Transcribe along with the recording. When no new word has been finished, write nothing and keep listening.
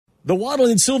The Waddle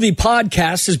and Silvy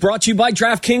podcast is brought to you by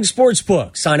DraftKings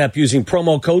Sportsbook. Sign up using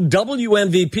promo code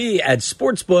WMVP at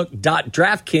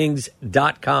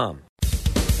sportsbook.draftkings.com.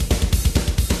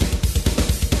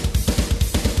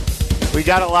 We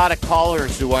got a lot of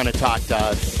callers who want to talk to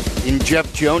us, and Jeff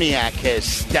Joniak has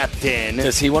stepped in.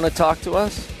 Does he want to talk to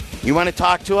us? You want to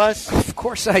talk to us? Of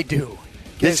course I do.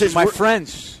 This is my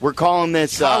friends. We're calling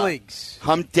this colleagues.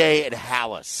 Hump Day at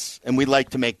Hallis, and we'd like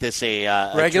to make this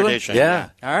a tradition. Yeah.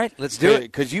 All right, let's do it.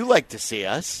 Because you like to see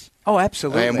us. Oh,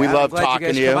 absolutely. And we love talking you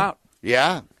guys to you. Come out.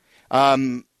 Yeah.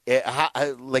 I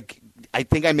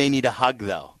think I may need a hug,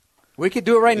 though. We could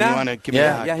do it right now. You want to give me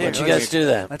a hug? Yeah, here, you guys do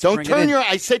that. Don't turn your.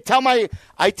 I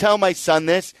tell my son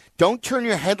this. Don't turn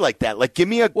your head like that. Like, give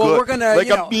me a good, we're gonna,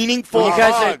 a meaningful. You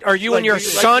guys hug. are you and your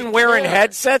son wearing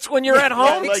headsets when you're at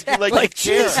home? Yeah, like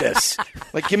Jesus.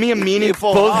 Like, give me a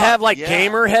meaningful. You both hug. have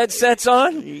gamer headsets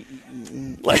on.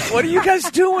 Like, what are you guys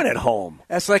doing at home?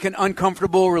 That's like an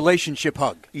uncomfortable relationship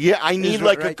hug. Yeah, I need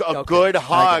a good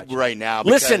hug right now.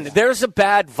 Listen, there's a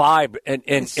bad vibe, and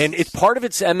it's part of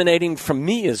it's emanating from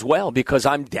me as well because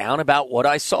I'm down about what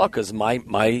I saw because my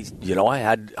I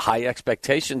had high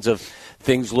expectations of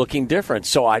things looking different.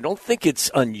 So I don't think it's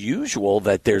unusual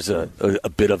that there's a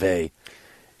bit of a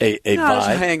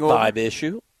vibe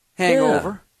issue. Hangover.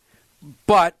 Yeah.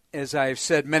 But as I've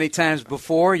said many times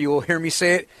before, you will hear me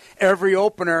say it every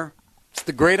opener. It's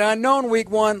the great unknown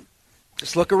week one.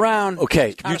 Just look around.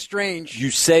 Okay, it's kind of strange. You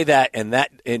say that, and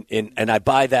I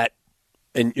buy that,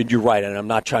 and you're right, and I'm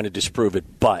not trying to disprove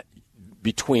it, but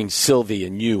between Silvy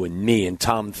and you and me and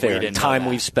Tom Thayer and time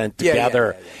we've spent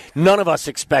together, none of us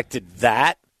expected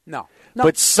that. No.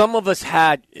 But some of us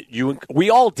had, we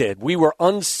all did. We were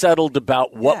unsettled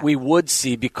about what we would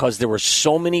see because there were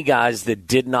so many guys that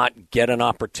did not get an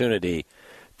opportunity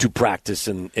to practice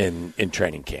in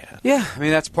training camp. Yeah, I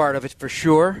mean, that's part of it for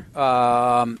sure.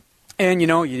 And,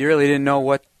 you really didn't know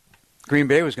what Green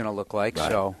Bay was going to look like. Right.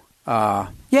 So, I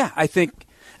think,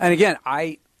 and again,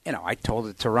 I told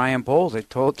it to Ryan Poles. I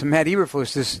told it to Matt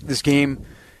Eberflus. This game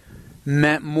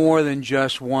meant more than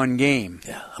just one game.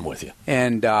 Yeah, I'm with you.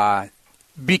 And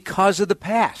because of the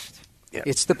past,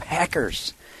 it's the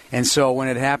Packers. And so when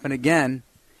it happened again,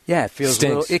 it feels a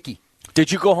little icky.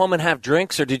 Did you go home and have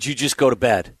drinks, or did you just go to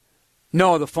bed?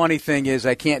 No, the funny thing is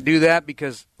I can't do that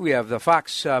because we have the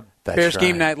Fox Bears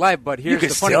Game Night Live. But here's the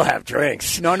funny thing. You can still have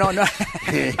drinks. No.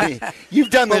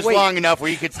 You've done this long enough where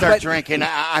you could start drinking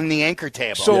on the anchor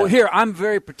table. So here, I'm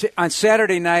very on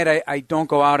Saturday night, I don't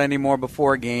go out anymore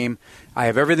before a game. I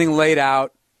have everything laid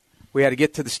out. We had to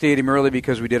get to the stadium early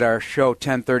because we did our show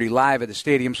 10:30 live at the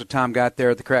stadium. So Tom got there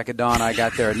at the crack of dawn. I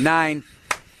got there at 9,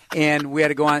 and we had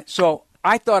to go on. So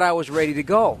I thought I was ready to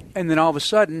go. And then all of a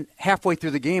sudden, halfway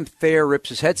through the game, Thayer rips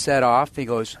his headset off. He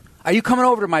goes, "Are you coming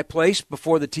over to my place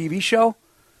before the TV show?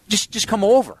 Just come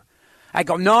over." I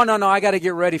go, No, I got to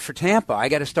get ready for Tampa. I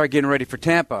got to start getting ready for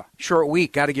Tampa. Short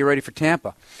week, got to get ready for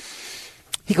Tampa.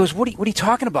 He goes, What are you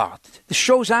talking about? The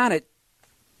show's on at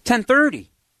 10:30.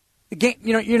 The game,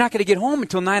 you're not going to get home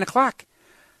until 9 o'clock.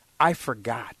 I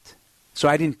forgot. So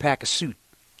I didn't pack a suit.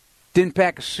 Didn't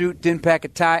pack a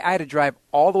tie. I had to drive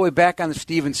all the way back on the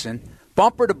Stevenson,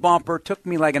 bumper to bumper. Took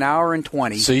me like an hour and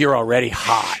 20. So you're already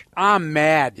hot. I'm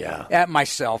mad at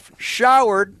myself.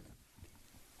 Showered,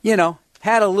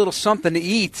 had a little something to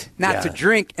eat, not to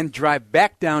drink, and drive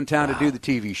back downtown to do the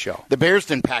TV show. The Bears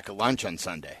didn't pack a lunch on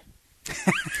Sunday.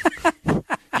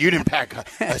 You didn't pack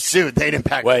a suit. They didn't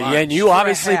pack a lunch. Well, and you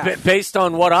obviously, based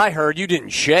on what I heard, you didn't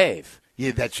shave.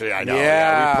 Yeah, that's right. I know.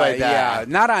 Yeah, we played that. Yeah.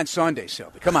 Not on Sunday,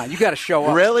 Sylvie. Come on, you got to show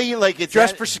up. Really? Like it's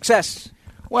dress for success.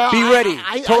 Well, be ready.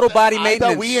 Total body maintenance.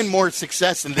 I thought we had more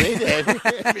success than they did.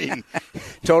 I mean,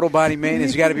 total body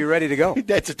maintenance. You got to be ready to go.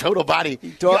 That's a total body.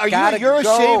 You're a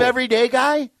shave every day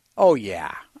guy? Oh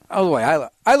yeah. Oh the way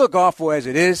I look awful as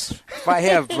it is. If I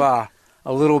have a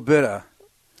little bit of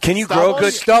can you grow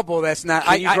good stubble? That's not.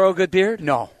 Can you grow a good beard?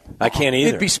 No, I can't either.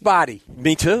 It'd be spotty.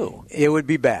 Me too. It would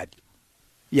be bad.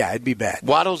 Yeah, it'd be bad.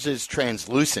 Waddle's is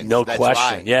translucent. No that's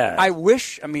question. Why. Yeah. I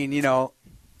wish. I mean,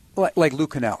 like Lou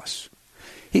Canellis.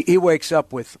 He wakes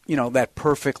up with, that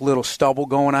perfect little stubble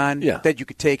going on that you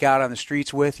could take out on the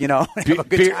streets with, have a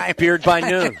good time. Beard by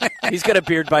noon. He's got a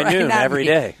beard by noon every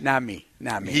day. Not me.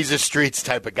 He's a streets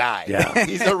type of guy. Yeah.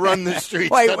 He's a run the streets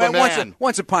type of man.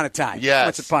 Once upon a time. Yes.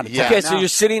 Once upon a time. Yeah. Okay, so you're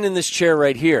sitting in this chair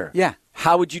right here. Yeah.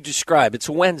 How would you describe, it's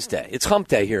a Wednesday, it's hump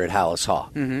day here at Hallis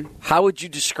Hall. Mm-hmm. How would you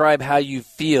describe how you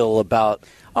feel about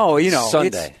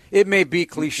Sunday? It may be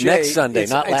cliche. Next Sunday,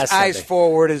 not last Sunday. Eyes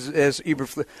forward as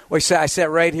Eberflus. I sat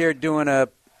right here doing an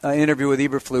interview with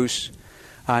Eberflus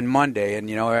on Monday, and,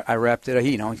 I wrapped it.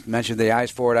 He mentioned the eyes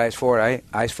forward, eyes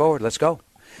forward, let's go.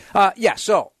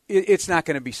 So, it's not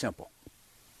going to be simple.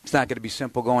 It's not going to be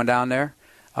simple going down there.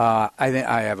 I think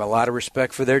I have a lot of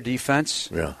respect for their defense.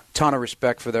 Yeah. Ton of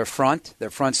respect for their front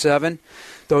seven.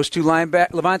 Those two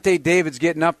linebackers. Levante David's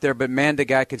getting up there, but man, the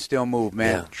guy can still move,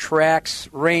 man. Yeah. Tracks,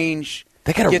 range.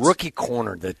 They got a rookie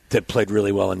corner that played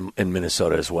really well in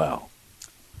Minnesota as well.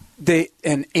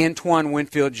 And Antoine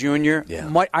Winfield Jr.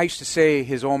 Yeah. I used to say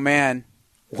his old man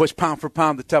was pound for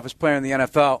pound the toughest player in the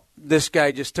NFL. This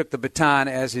guy just took the baton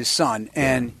as his son,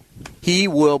 and he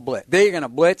will blitz. They're going to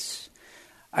blitz.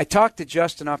 I talked to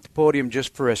Justin off the podium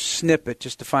just for a snippet,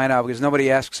 just to find out, because nobody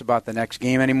asks about the next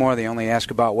game anymore. They only ask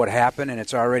about what happened, and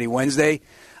it's already Wednesday.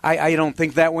 I don't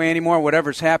think that way anymore.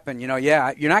 Whatever's happened, you're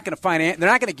not going to find. They're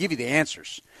not going to give you the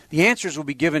answers. The answers will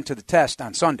be given to the test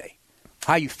on Sunday.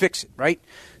 How you fix it, right?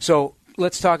 So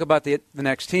let's talk about the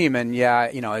next team. And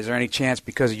is there any chance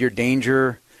because of your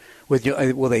danger?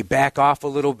 Will they back off a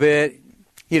little bit?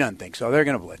 He doesn't think so. They're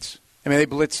going to blitz. I mean, they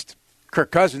blitzed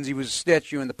Kirk Cousins. He was a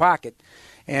statue in the pocket.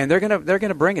 And they're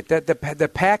gonna bring it.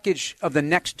 The package of the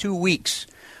next 2 weeks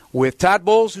with Todd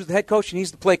Bowles, who's the head coach, and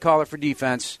he's the play caller for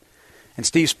defense, and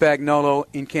Steve Spagnuolo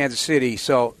in Kansas City.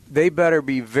 So they better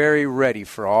be very ready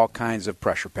for all kinds of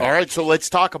pressure packs. All right, so let's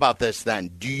talk about this then.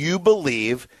 Do you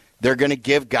believe they're going to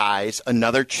give guys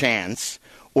another chance,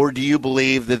 or do you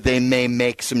believe that they may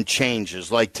make some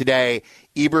changes? Like today,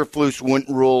 Eberflus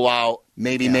wouldn't rule out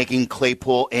maybe making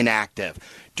Claypool inactive.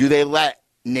 Do they let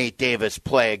Nate Davis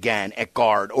play again at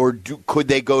guard, or could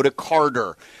they go to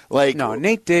Carter? No,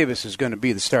 Nate Davis is going to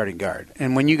be the starting guard.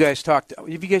 And when you guys have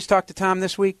you guys talked to Tom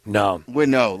this week? No,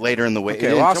 later in the week.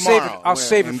 Okay, well, I'll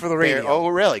save it for the radio. Oh,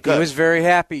 really? Good. He was very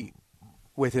happy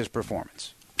with his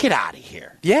performance. Get out of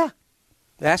here. Yeah.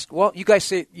 You guys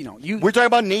say We're talking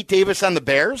about Nate Davis on the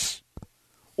Bears,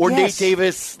 or Yes. Nate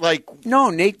Davis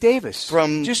No, Nate Davis.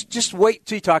 From just wait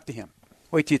till you talk to him.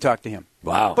 Wait till you talk to him.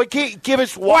 Wow. But give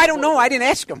us Well, I don't know. I didn't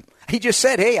ask him. He just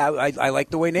said, hey, I like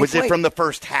the way Nate Was played. it from the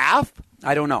first half?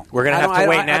 I don't know. We're going to have to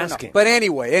wait and ask him. But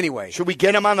anyway. Should we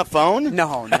get him on the phone?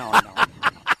 No.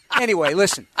 Anyway,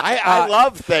 listen. I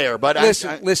love Thayer, but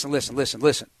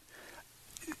listen.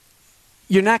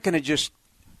 You're not going to just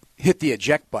hit the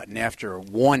eject button after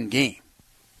one game,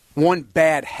 one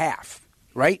bad half,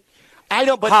 right? I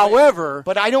don't. But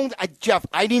I don't, Jeff.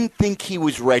 I didn't think he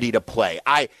was ready to play.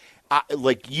 I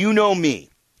you know me,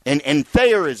 and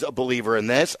Thayer is a believer in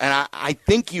this, and I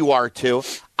think you are too.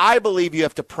 I believe you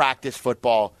have to practice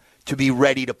football to be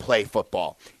ready to play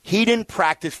football. He didn't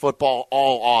practice football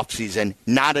all offseason,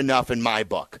 not enough in my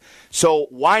book. So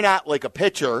why not, like a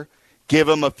pitcher, give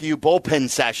him a few bullpen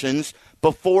sessions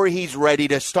before he's ready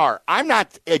to start? I'm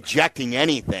not ejecting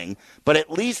anything, but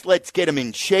at least let's get him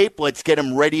in shape. Let's get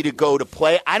him ready to go to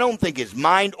play. I don't think his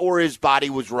mind or his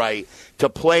body was right to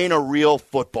play in a real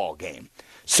football game.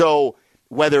 So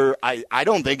I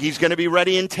don't think he's going to be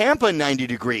ready in Tampa in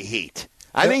 90-degree heat.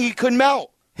 I think he could melt.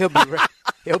 He'll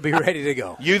be ready to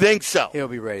go. You think so? He'll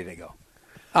be ready to go.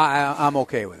 I'm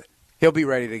okay with it. He'll be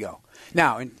ready to go.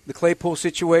 Now, in the Claypool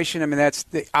situation, I mean,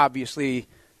 obviously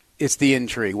it's the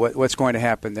injury. What's going to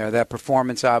happen there? That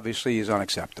performance obviously is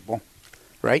unacceptable,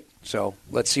 right? So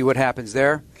let's see what happens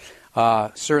there.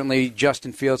 Certainly,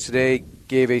 Justin Fields today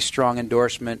gave a strong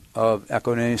endorsement of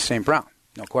Equanimeous St. Brown.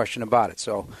 No question about it.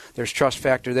 So there's trust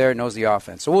factor there. Knows the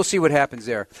offense. So we'll see what happens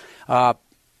there.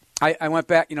 I went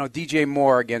back, DJ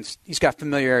Moore he's got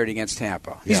familiarity against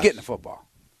Tampa. He's getting the football.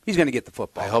 He's going to get the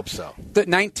football. I hope so.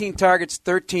 19 targets,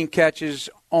 13 catches,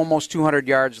 almost 200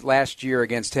 yards last year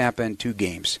against Tampa in 2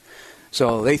 games.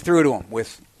 So they threw to him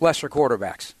with lesser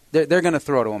quarterbacks. They're going to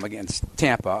throw to him against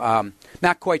Tampa.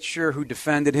 Not quite sure who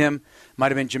defended him.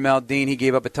 Might have been Jamel Dean. He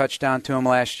gave up a touchdown to him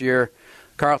last year.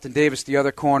 Carlton Davis, the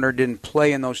other corner, didn't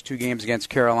play in those 2 games against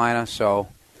Carolina. So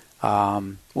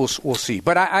we'll see.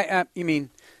 But I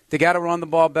mean, they got to run the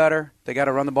ball better. They got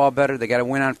to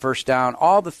win on first down.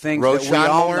 All the things that we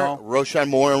all know. Roshan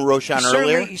Moore and Roshan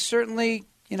earlier. He certainly,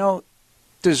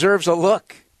 deserves a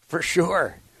look for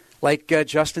sure. Like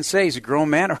Justin says, he's a grown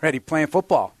man already playing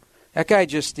football. That guy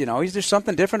just, there's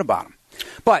something different about him.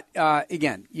 But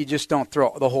again, you just don't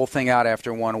throw the whole thing out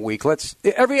after 1 week.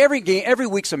 Every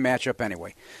week's a matchup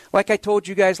anyway. Like I told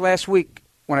you guys last week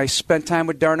when I spent time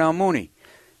with Darnell Mooney.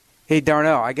 Hey,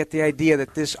 Darnell, I get the idea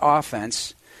that this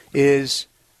offense is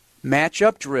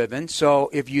matchup driven. So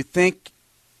if you think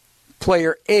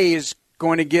player A is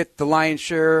going to get the lion's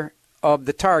share of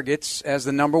the targets as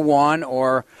the number 1,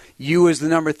 or you as the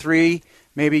number 3,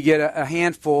 maybe get a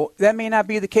handful, that may not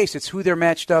be the case. It's who they're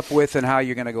matched up with and how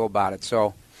you're going to go about it.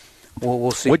 So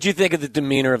we'll see. What do you think of the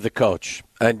demeanor of the coach?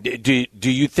 Do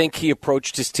you think he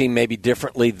approached his team maybe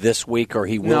differently this week, or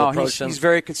he will approach them? He's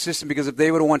very consistent, because if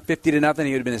they would have won 50-0, he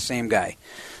would have been the same guy.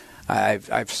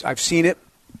 I've seen it,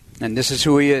 and this is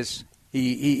who he is.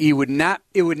 He would not.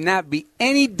 It would not be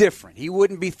any different. He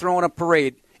wouldn't be throwing a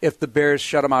parade if the Bears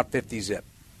shut him out 50-zip.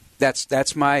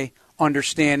 That's my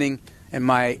understanding and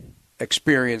my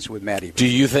experience with Matt Eberflus. Do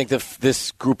you think that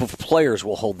this group of players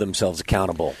will hold themselves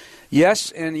accountable?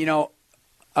 Yes, and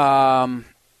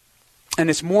and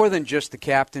it's more than just the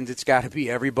captains. It's got to be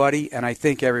everybody, and I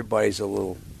think everybody's a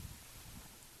little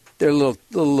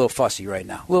fussy right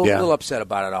now, a little upset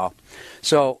about it all.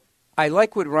 So I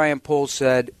like what Ryan Poles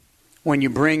said. When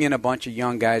you bring in a bunch of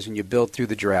young guys and you build through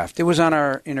the draft, it was on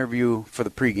our interview for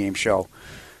the pregame show.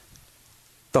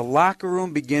 The locker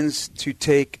room begins to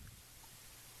take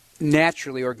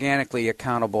naturally, organically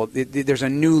accountable. There's a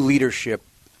new leadership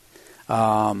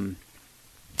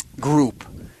group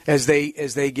as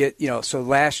they get, so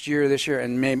last year, this year,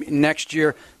 and maybe next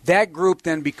year, that group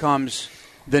then becomes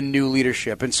the new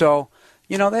leadership. And so,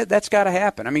 that's got to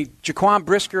happen. I mean, Jaquan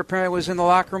Brisker apparently was in the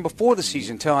locker room before the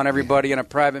season telling everybody in a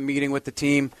private meeting with the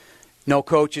team, no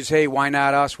coaches, hey, why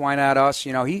not us, why not us?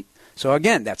 So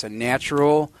again, that's a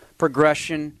natural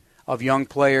progression of young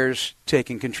players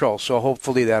taking control. So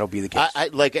hopefully that'll be the case. I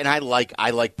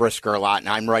like Brisker a lot, and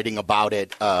I'm writing about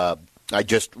it. I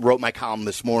just wrote my column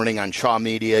this morning on Shaw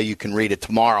Media. You can read it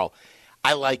tomorrow.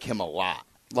 I like him a lot.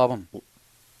 Love him.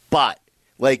 But,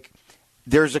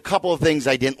 there's a couple of things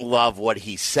I didn't love what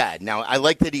he said. Now, I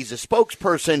like that he's a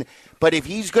spokesperson, but if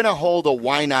he's going to hold a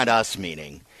Why Not Us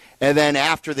meeting, and then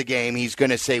after the game he's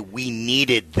going to say, we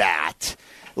needed that,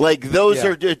 those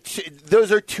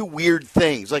are two weird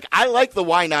things. I like the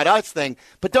Why Not Us thing,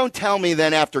 but don't tell me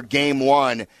then after game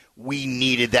one we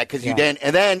needed that because you didn't.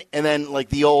 And then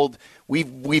the old,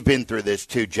 we've been through this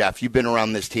too, Jeff. You've been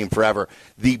around this team forever.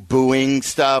 The booing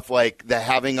stuff, the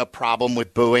having a problem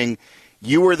with booing.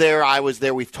 You were there. I was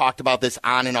there. We've talked about this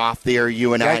on and off the air,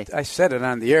 you and I. I said it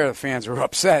on the air. The fans were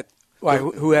upset. Why?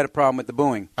 Who had a problem with the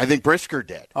booing? I think Brisker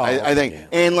did. I think. Yeah.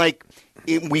 And,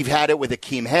 we've had it with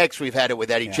Akeem Hicks. We've had it with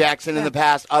Eddie Jackson in the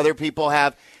past. Other people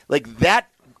have. That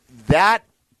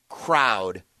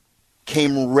crowd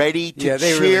came ready to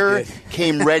cheer, really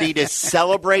came ready to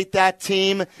celebrate that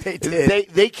team. They did.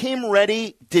 They came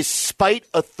ready despite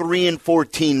a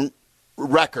 3-14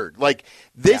 record.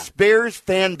 This Bears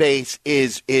fan base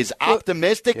is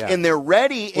optimistic and they're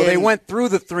ready. Well, they went through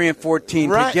the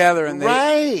 3-14 together, and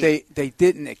they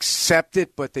didn't accept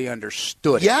it, but they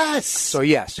understood it. Yes. So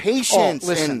yes, patience.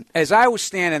 Listen, as I was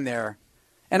standing there,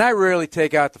 and I rarely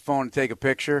take out the phone and take a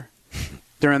picture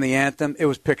during the anthem, it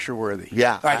was picture worthy.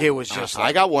 Yeah, it was just.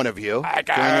 I got one of you during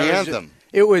the anthem.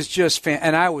 It was just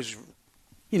and I was,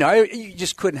 you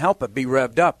just couldn't help but be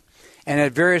revved up. And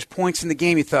at various points in the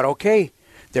game, you thought, okay,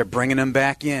 they're bringing them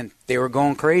back in. They were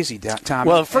going crazy, Tom.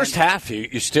 Well, the first half,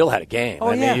 you still had a game.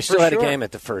 You still had a game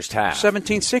at the first half.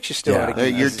 17-6, you still had a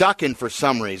game. You're ducking for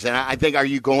some reason. I think, are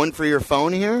you going for your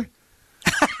phone here?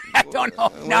 I don't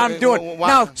know.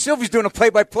 Now Silvy's doing a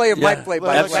play-by-play of my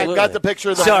play-by-play. I've got the picture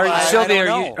of the Silvy,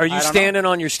 are you standing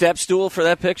on your step stool for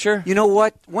that picture? You know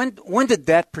what? When did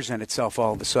that present itself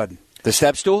all of a sudden? The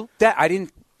step stool? That I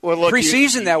didn't. Well, look,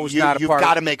 preseason, that was not a part. You've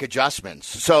got to make adjustments.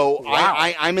 So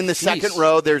I'm in the second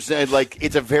row. There's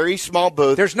it's a very small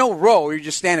booth. There's no row. You're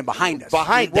just standing behind us.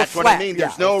 That's what I mean.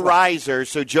 There's no riser.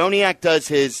 So Joniak does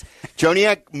his.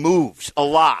 Joniak moves a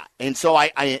lot, and so I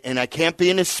can't be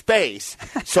in his space.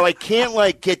 So I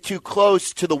can't get too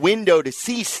close to the window to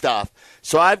see stuff.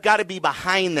 So I've got to be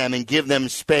behind them and give them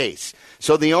space.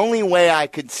 So the only way I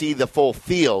could see the full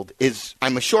field is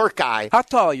I'm a short guy. How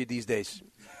tall are you these days?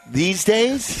 These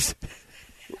days,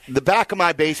 the back of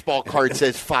my baseball card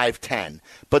says 5'10",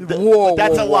 but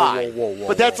that's a lie.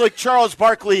 But that's like Charles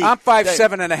Barkley. I'm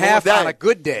 5'7.5" on a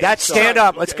good day. Stand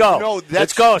up. Let's go.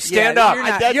 Let's go. Stand up.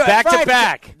 Back to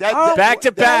back. Back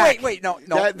to back. Wait. No.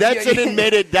 That's an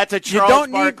admitted. That's a Charles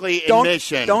Barkley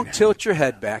admission. Don't tilt your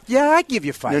head back. Yeah, I give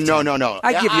you 5'10". No.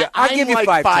 I give you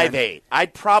 5'10".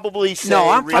 I'd probably say. No,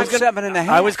 I'm 5'7.5".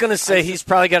 I was going to say he's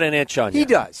probably got an inch on you. He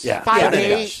does. Yeah.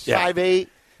 5'8", 5'8".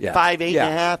 Yeah.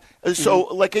 5'8.5".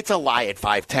 So, it's a lie at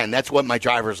 5'10". That's what my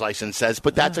driver's license says.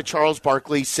 But that's a Charles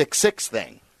Barkley 6'6"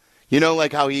 thing.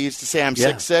 How he used to say I'm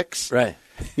 6'6". Right.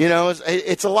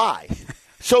 It's a lie.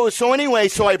 So anyway,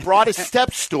 I brought a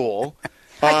step stool.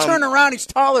 I turn around, he's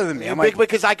taller than me.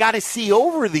 Because I got to see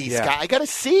over these guys. I got to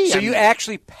see. So you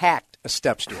actually packed a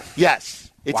step stool. Yes.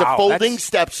 It's a folding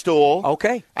step stool.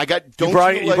 Okay. I got. You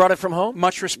brought it from home?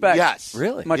 Much respect. Yes.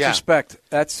 Really? Much respect.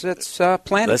 It's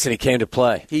planted. Listen, he came to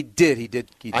play. He did.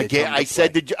 I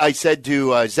said to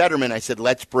Zetterman, I said,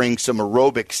 let's bring some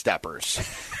aerobic steppers,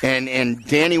 and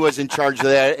Danny was in charge of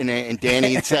that, and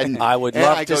Danny said, I would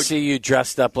love to see you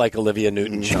dressed up like Olivia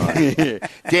Newton-John.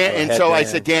 I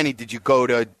said, Danny, did you go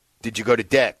to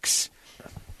Dick's?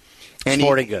 And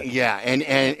Sporting good. Yeah,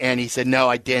 and he said, no,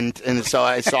 I didn't. And so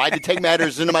I had to take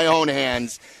matters into my own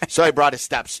hands, so I brought a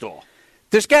step stool.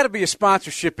 There's got to be a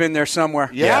sponsorship in there somewhere.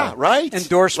 Yeah, right?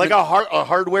 Endorsement. Like a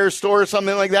hardware store or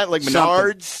something like that, like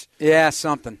Menards? Yeah,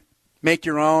 something. Make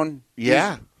your own.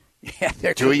 Yeah. Yeah,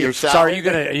 do it yourself. So are you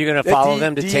gonna follow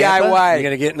them to DIY. Tampa? Are you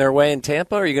gonna get in their way in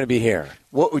Tampa, or are you gonna be here?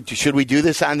 Should we do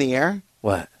this on the air?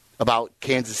 What about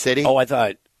Kansas City? Oh, I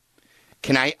thought.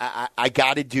 Can I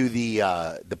got to do the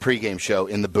pregame show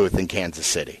in the booth in Kansas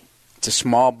City. It's a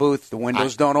small booth. The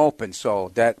windows don't open,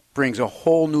 so that brings a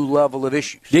whole new level of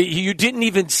issues. You didn't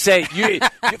even say.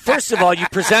 First of all, you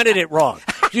presented it wrong.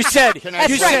 You said,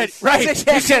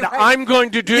 I'm going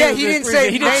to do. Yeah, he didn't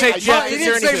say. He didn't say. Jeff, he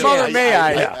didn't say, Mother, may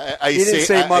I? He didn't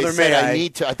say, Mother, may I? I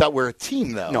need to. I thought we're a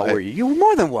team, though. No, you were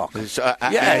more than welcome. Sure.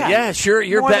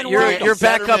 You're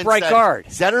backup right guard.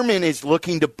 Zetterman is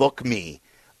looking to book me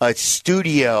a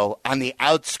studio on the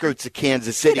outskirts of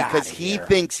Kansas City because he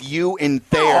thinks you and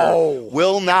Thayer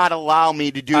will not allow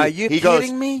me to do. Are you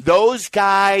kidding me? Those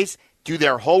guys do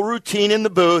their whole routine in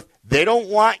the booth. They don't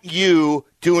want you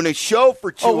doing a show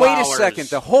for 2 hours. Oh, wait a second.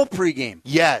 The whole pregame.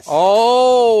 Yes.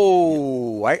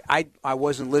 Oh, I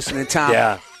wasn't listening, Tom.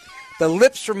 Yeah. The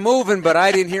lips were moving, but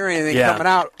I didn't hear anything coming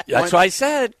out. That's what I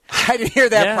said. I didn't hear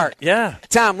that part. Yeah.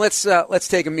 Tom, let's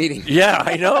take a meeting. Yeah,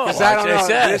 I know. Because I don't know.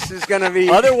 This is going to be.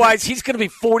 Otherwise, he's going to be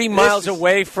 40 miles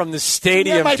away from the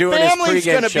stadium doing his pregame show. My family's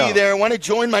going to be there. I want to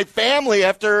join my family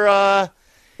after. Well,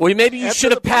 maybe you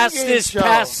should have passed this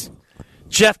past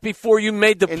Jeff before you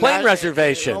made the plane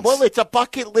reservations. Well, it's a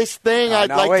bucket list thing.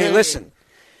 Listen.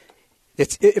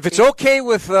 If it's okay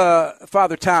with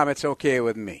Father Tom, it's okay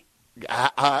with me.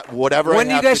 Whatever. When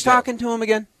are you guys talking to him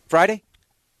again? Friday?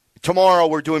 Tomorrow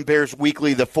we're doing Bears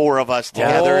Weekly, the four of us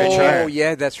together. Oh,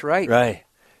 yeah, that's right. Right.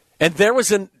 And there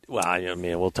was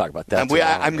we'll talk about that.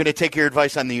 I'm going to take your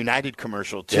advice on the United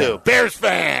commercial, too. Yeah. Bears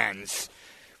fans,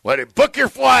 book your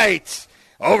flights.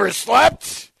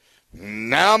 Overslept?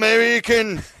 Now maybe you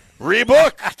can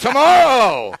rebook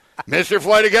tomorrow. Miss your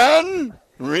flight again?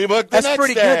 Rebook the next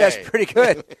day. That's pretty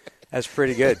good. That's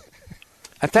pretty good.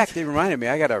 In fact, it reminded me.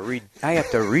 I got a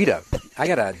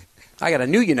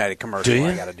new United commercial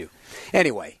I got to do.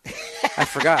 Anyway, I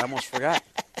almost forgot.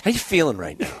 How you feeling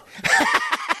right now?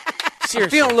 Seriously. I'm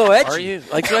feeling a little edgy. Are you?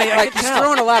 Like he's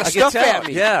throwing a lot of stuff at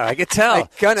me. Yeah, I could tell.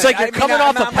 It's like you're coming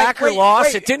off a Packer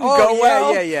loss. It didn't go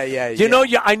well. Yeah. You know,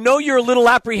 I know you're a little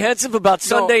apprehensive about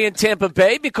Sunday in Tampa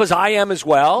Bay because I am as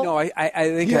well. No, I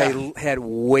think I had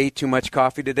way too much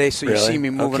coffee today, so you see me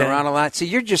moving around a lot. See,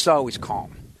 you're just always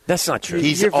calm. That's not true.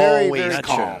 He's You're always very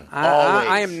calm.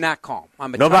 I am not calm.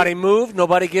 Nobody moved.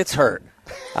 Nobody gets hurt.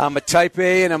 I'm a type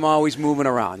A, and I'm always moving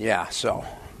around. Yeah, so.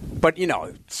 But,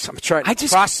 I'm trying to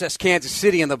process Kansas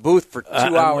City in the booth for 2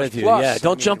 hours with you. plus. Yeah,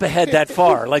 don't jump ahead that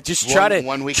far. Like, just try to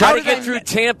get through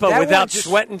Tampa without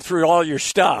sweating through all your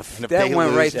stuff. That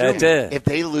went right through me. If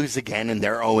they lose again and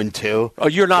they're 0-2. Oh,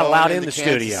 you're not allowed in the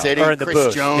studio or in the booth.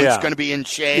 Chris Jones is going to be in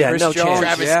shape. Yeah, no chance.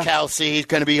 Travis Kelce is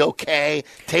going to be okay.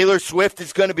 Taylor Swift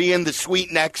is going to be in the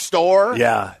suite next door.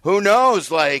 Yeah. Who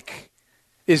knows?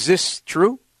 Is this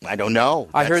true? I don't know.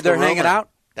 I heard they're hanging out.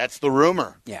 That's the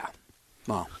rumor. Yeah.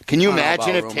 Well, can you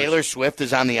imagine if Taylor Swift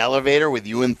is on the elevator with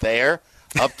you and Thayer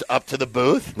up to the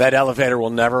booth? That elevator will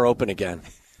never open again.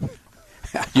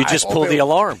 You just pull the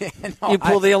alarm. You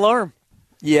pull the alarm.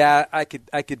 Yeah, I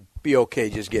could be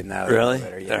okay just getting out of the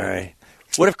elevator. Yeah. All right.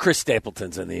 What if Chris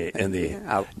Stapleton's in the?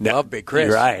 I love Big Chris.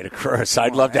 You're right, of course.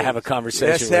 I'd love to have a conversation.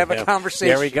 Let's have a conversation.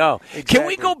 There we go. Exactly. Can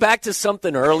we go back to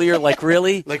something earlier? Like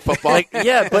really, like football?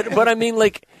 But I mean,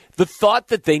 like the thought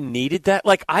that they needed that.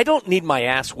 Like I don't need my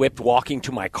ass whipped walking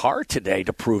to my car today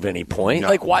to prove any point. No.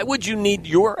 Like why would you need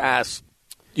your ass,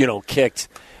 kicked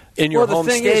in your home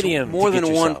stadium? Is, more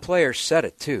than one player said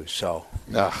it too. So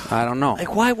I don't know.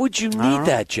 Like why would you need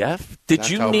that, Jeff? Did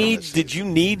you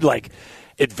need like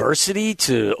adversity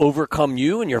to overcome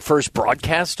you in your first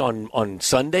broadcast on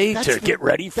Sunday to get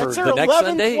ready for the next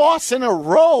Sunday? That's 11th loss in a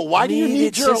row. Why do you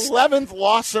need your 11th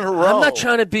loss in a row? I'm not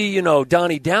trying to be,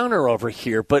 Donnie Downer over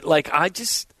here, but like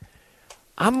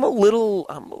I'm a little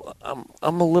not well.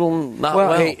 I'm a little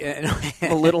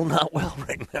not well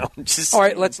right now. All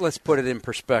right, let's put it in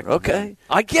perspective. Okay,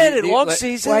 I get it. Long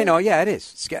season. Well, I know. Yeah, it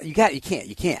is. You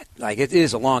can't. Like it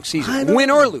is a long season, win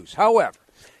or lose. However.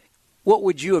 What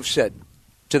would you have said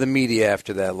to the media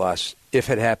after that loss if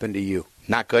it happened to you?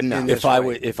 Not good enough. If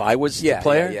I was the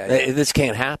player, this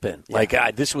can't happen.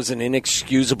 Yeah. This was an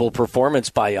inexcusable performance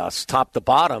by us, top to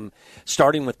bottom,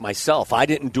 starting with myself. I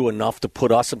didn't do enough to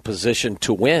put us in position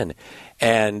to win.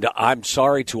 And I'm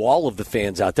sorry to all of the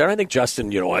fans out there. I think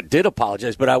Justin, I did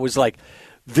apologize, but I was like,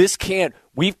 this can't.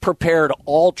 We've prepared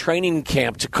all training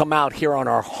camp to come out here on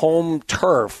our home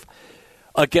turf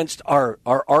against our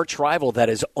arch rival that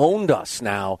has owned us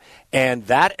now, and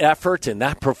that effort and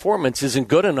that performance isn't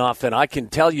good enough, and I can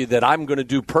tell you that I'm going to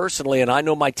do personally, and I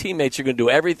know my teammates are going to do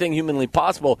everything humanly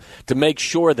possible to make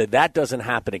sure that doesn't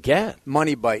happen again.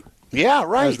 Money bite. Yeah,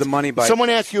 right. That was the money bite. Someone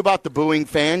asks you about the booing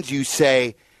fans, you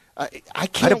say, I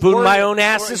can't I'd have booed my own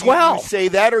ass as well. You say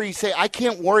that, or you say, I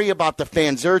can't worry about the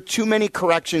fans. There are too many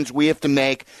corrections we have to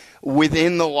make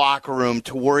within the locker room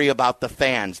to worry about the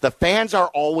fans. The fans are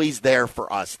always there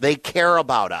for us. They care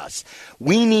about us.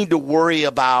 We need to worry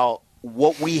about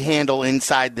what we handle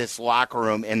inside this locker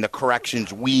room and the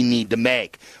corrections we need to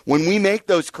make. When we make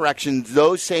those corrections,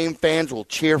 those same fans will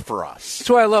cheer for us. That's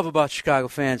what I love about Chicago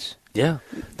fans. Yeah.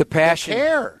 The passion. They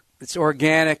care. It's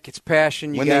organic. It's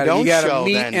passion. When they don't gotta show,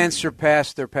 meet then- and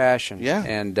surpass their passion. Yeah.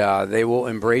 And they will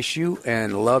embrace you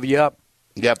and love you up.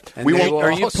 Yep. And We they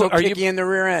won't. will also kick you in the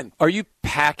rear end. Are you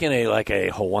packing a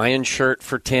Hawaiian shirt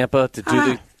for Tampa to do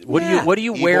the? yeah. What do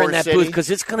you wear in Ybor that City? booth?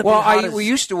 Because it's going to be Well, hot as- we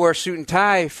used to wear suit and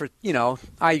tie for,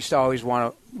 I used to always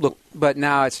want to look, but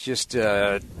now it's just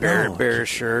a bear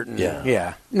shirt. And,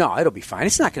 Yeah. No, it'll be fine.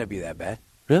 It's not going to be that bad.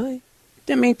 Really?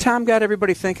 I mean, Tom got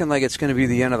everybody thinking like it's going to be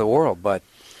the end of the world, but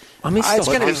I mean, it's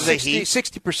going to be Because of the heat?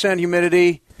 60%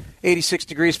 humidity, 86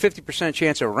 degrees, 50%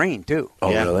 chance of rain, too. Oh,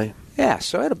 Yeah. really? Yeah,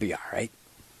 so it'll be all right.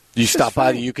 You stop by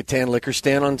fine. the Yucatan liquor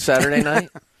stand on Saturday night?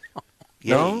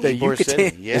 No? The Ybor Yucatan-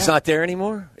 City. Yeah. It's not there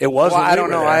anymore? It was Well, when I we don't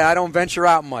were know. there. I don't venture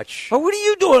out much. Well, what are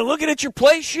you doing? Looking at your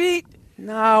play sheet?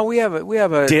 No, we have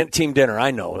a Team dinner,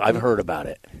 I know. I've heard about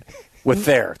it. With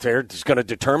they're just going to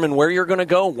determine where you're going to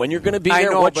go, when you're going to be I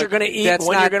there, know, what but you're going to eat, that's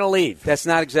when not- you're going to leave. That's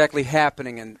not exactly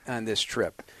happening on this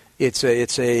trip. It's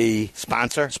a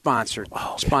Sponsor? sponsor.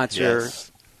 Oh, Sponsor.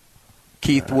 Yes.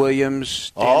 Keith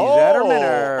Williams, Danny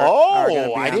Zetterman are gonna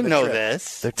be I on didn't the know trip.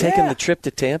 this. They're taking Yeah. the trip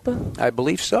to Tampa? I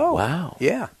believe so. Wow.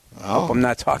 Yeah. Oh. Hope I'm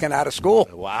not talking out of school.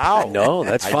 Wow. No,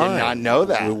 that's fine. I did not know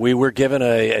that. We were given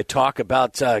a talk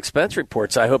about expense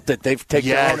reports. I hope that they've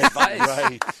taken their own advice.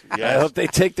 Right. I Yes. hope they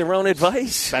take their own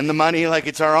advice. Spend the money like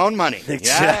it's our own money.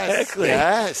 Exactly.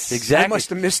 Yes. I Exactly. must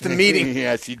have missed the meeting.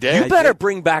 Yes, you did. You better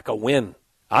bring back a win.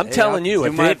 I'm telling you,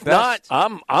 I'll do my if not,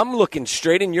 best. I'm looking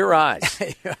straight in your eyes.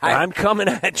 I'm coming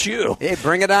at you. Hey,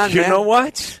 bring it on, You man. know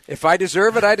what? If I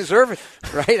deserve it, I deserve it.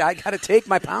 Right? I got to take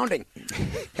my pounding.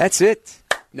 That's it.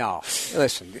 No.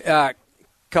 Listen,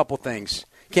 couple things.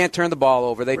 Can't turn the ball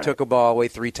over. They took a ball away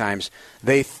 3 times.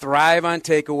 They thrive on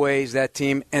takeaways, that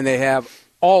team, and they have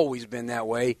always been that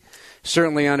way.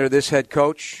 Certainly under this head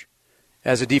coach.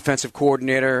 As a defensive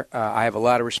coordinator, I have a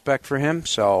lot of respect for him.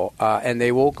 So, and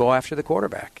they will go after the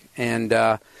quarterback. And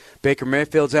Baker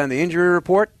Mayfield's on the injury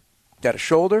report. Got a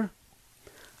shoulder.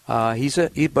 He's a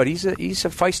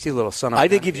feisty little son of a I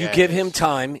think gun. if you give him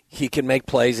time, he can make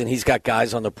plays, and he's got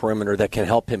guys on the perimeter that can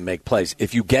help him make plays.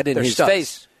 If you get in They're his studs.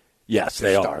 face, yes,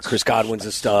 they They're are. studs. Chris Godwin's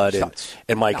a stud, Studs.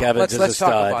 and Mike No, Evans is let's a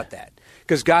stud. talk about that.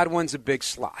 Because Godwin's a big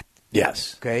slot,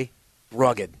 Yes, okay?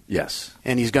 Rugged. yes,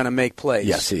 And he's going to make plays.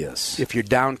 yes, he is. If you're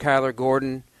down Kyler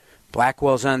Gordon,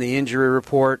 Blackwell's on the injury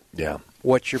report. Yeah.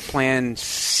 What's your plan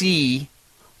C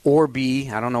or B?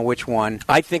 I don't know which one.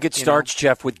 I think it starts,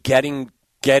 Jeff, with getting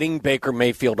Baker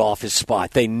Mayfield off his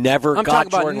spot. They never I'm got talking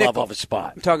about Jordan Love nickel. off his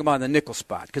spot. I'm talking about the nickel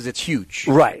spot because it's huge.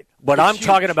 Right. But It's I'm huge.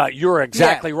 talking about, you're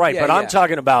exactly right, yeah, but I'm yeah.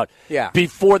 talking about Yeah.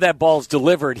 before that ball's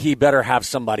delivered, he better have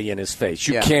somebody in his face.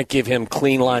 You Yeah. can't give him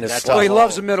clean line of That's sight. Well, he Oh.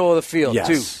 loves the middle of the field, Yes.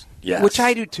 too. Yes. Which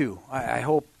I do, too. I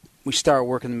hope we start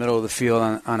working the middle of the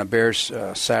field on a Bears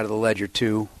side of the ledger,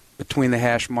 too, between the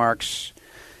hash marks.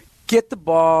 Get the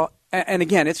ball. And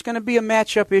again, it's going to be a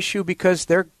matchup issue because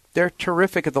they're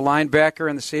terrific at the linebacker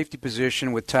and the safety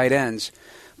position with tight ends.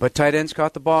 But tight ends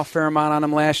caught the ball a fair amount on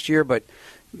them last year. But,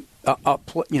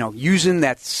 using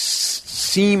that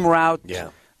seam route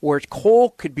where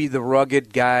Cole could be the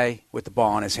rugged guy with the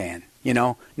ball in his hand.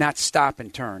 Not stop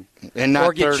and turn. And not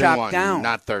or get third and chopped one. down.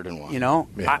 Not third and one.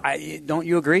 Yeah. Don't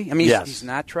you agree? I mean, Yes. he's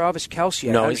not Travis Kelce,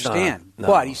 I No, he's understand. not.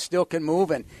 No. But he still can move,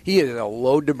 and he is a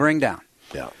load to bring down.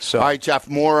 Yeah. So, all right, Jeff,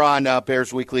 more on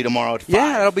Bears Weekly tomorrow at 5.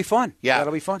 Yeah, that'll be fun. Yeah.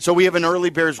 That'll be fun. So we have an early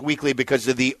Bears Weekly because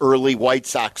of the early White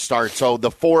Sox start. So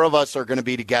the four of us are going to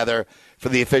be together for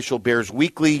the official Bears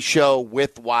Weekly show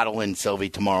with Waddle and Silvy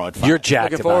tomorrow at 5. You're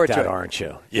jacked Looking about forward that, to it. aren't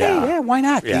you? Yeah. Yeah, why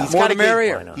not? Yeah. More the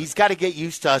merrier. He's got to get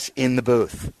used to us in the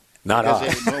booth. Not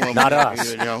Because us. Not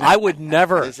us. You know, I would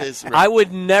never. I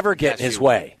would never get in his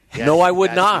way. Yes, no, I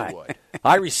would yes, not. you would.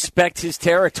 I respect his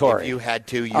territory. If you had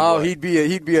to, you Oh, would. he'd be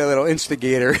a little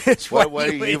instigator.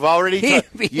 You've already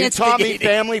you taught me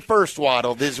family first,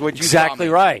 Waddle. This is what you exactly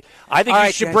taught me. right. I think All you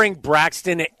right, should guys. bring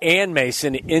Braxton and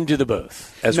Mason into the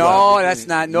booth as No, well. that's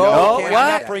not. No, No, I'm can't-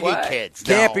 not bringing What? kids.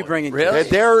 Can't No. be bringing Really? kids.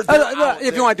 They're If out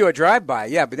you want to do a drive-by,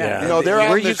 yeah, but Yeah. No, they're Where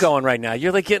on are you this- going right now?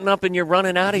 You're like getting up and you're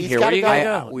running out of He's here. Where are gotta you go. going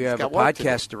to go? we have a got work to do.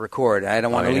 podcast to record. I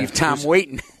don't want to yeah. leave Tom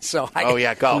waiting. So Oh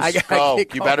yeah, go. I gotta Go.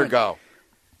 get You better going. go.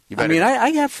 You I better mean, go. I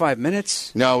have 5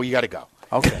 minutes. No, you got to go.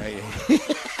 Okay.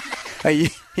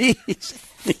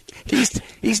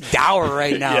 He's dour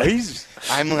right now. Yeah.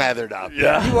 I'm lathered up. You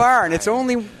are, and it's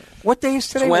only what day is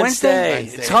today? It's Wednesday.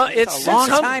 Wednesday. It's a long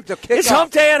hump- time to kick It's off.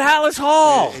 hump day at Hallis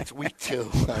Hall. It's week 2.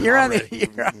 You're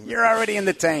already in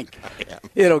the tank.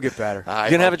 It'll get better. I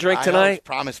You gonna have a hope- drink I tonight? hope-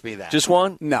 Promise me that. Just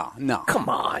one? No. Come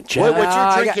on, Jeff. What's I your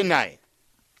got- drinking night?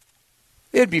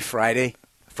 It'd be Friday.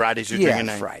 Friday's your Yeah, drinking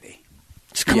night. Friday.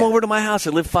 Just come Yeah. over to my house. I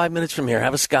live 5 minutes from here.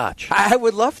 Have a scotch. I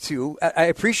would love to. I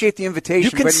appreciate the invitation,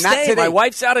 You can but not stay. today. My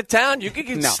wife's out of town. You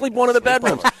can No. sleep in one of the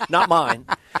bedrooms. Not mine,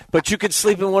 but you could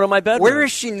sleep in one of my bedrooms. Where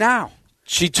is she now?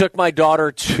 She took my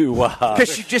daughter to.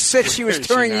 Because she just said she was Where is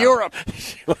she touring now? Europe.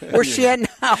 Where's she at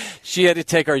now? She had to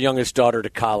take our youngest daughter to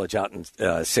college out in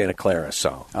Santa Clara.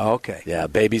 So, Oh, okay. yeah,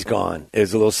 baby's gone. It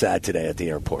was a little sad today at the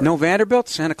airport. No Vanderbilt,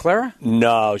 Santa Clara?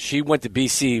 No, she went to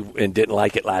BC and didn't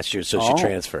like it last year, so Oh. she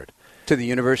transferred. To the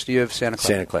University of Santa Clara.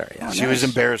 Santa Clara, yeah. She was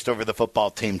embarrassed over the football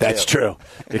team, too. That's true.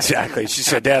 Exactly. She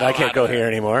said, Dad, I can't go here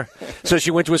anymore. So she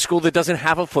went to a school that doesn't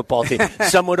have a football team.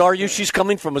 Some would argue she's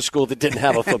coming from a school that didn't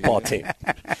have a football team.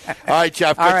 All right,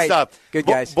 Jeff. Good All right. stuff. Good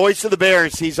guys. Voice of the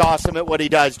Bears. He's awesome at what he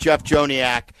does. Jeff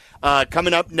Joniak.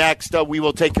 Coming up next, we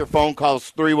will take your phone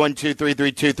calls,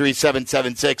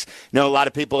 312-332-3776. Know a lot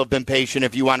of people have been patient.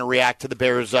 If you want to react to the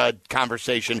Bears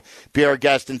conversation, be our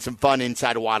guest and some fun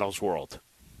inside of Waddle's world.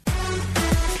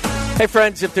 Hey,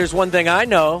 friends, if there's one thing I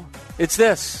know, it's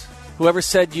this. Whoever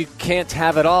said you can't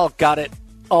have it all got it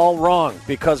all wrong,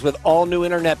 because with all new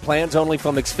internet plans only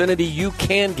from Xfinity, you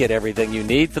can get everything you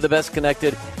need for the best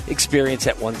connected experience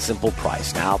at one simple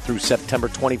price. Now through September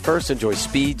 21st, enjoy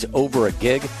speeds over a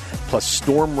gig plus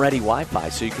storm-ready Wi-Fi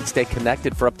so you can stay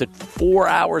connected for up to 4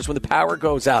 hours when the power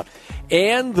goes out.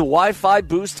 And the Wi-Fi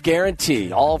Boost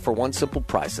Guarantee, all for one simple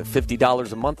price of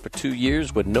 $50 a month for 2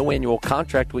 years with no annual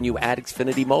contract when you add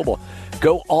Xfinity Mobile.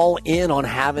 Go all in on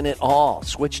having it all.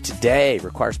 Switch today.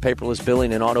 Requires paperless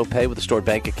billing and auto pay with a stored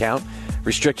bank account.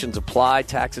 Restrictions apply.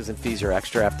 Taxes and fees are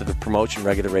extra after the promotion.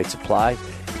 Regular rates apply.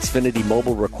 Xfinity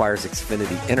Mobile requires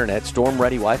Xfinity Internet.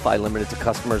 Storm-ready Wi-Fi limited to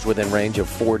customers within range of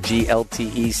 4G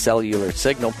LTE cellular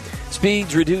signal.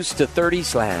 Speeds reduced to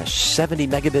 30/70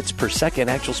 megabits per second.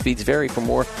 Actual speeds vary. For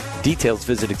more details,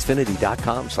 visit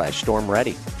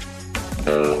xfinity.com/stormready.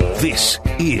 This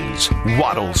is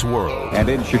Waddle's World. And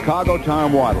in Chicago,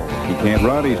 Tom Waddle. He can't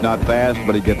run, he's not fast,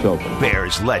 but he gets open.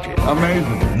 Bears legend.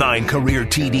 Amazing. 9 career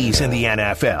TDs in the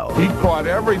NFL. He caught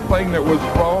everything that was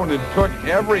thrown and took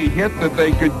every hit that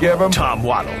they could give him. Tom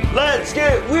Waddle. Let's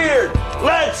get weird.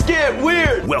 Let's get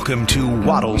weird. Welcome to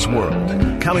Waddle's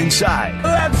World. Come inside.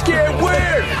 Let's get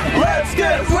weird. Let's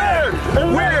get weird.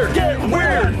 Weird. Get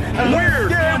weird. Weird.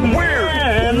 Get weird.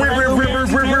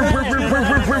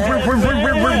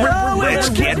 Let's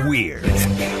get weird.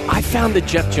 I found that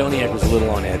Jeff Joniak was a little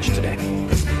on edge today.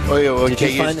 Oh, yeah, well, Did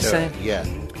get you find used the to same? it. Yeah.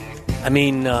 I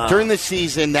mean, During the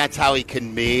season, that's how he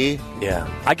can be. yeah.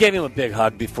 I gave him a big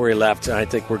hug before he left, and I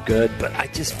think we're good. But I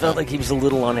just felt like he was a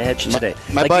little on edge today.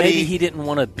 my like buddy- maybe he didn't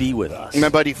want to be with us. My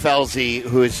buddy Felzy,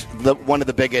 who is one of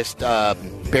the biggest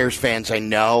Bears fans I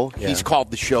know, Yeah. he's called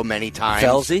the show many times.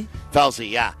 Felzy? Felzy,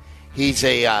 yeah. He's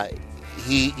a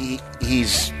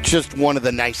he's just one of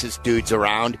the nicest dudes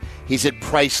around. He's at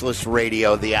Priceless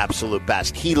Radio, the absolute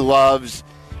best. He loves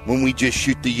when we just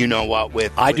shoot the you-know-what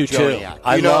with I do, too. Joniak.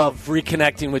 I love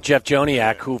reconnecting with Jeff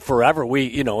Joniak, who forever,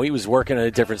 he was working at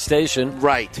a different station.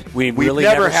 Right. We We've really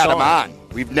never never had saw him on.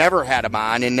 We've never had him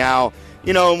on, and now,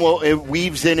 it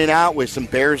weaves in and out with some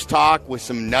Bears talk, with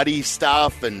some nutty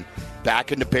stuff, and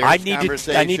back into Bears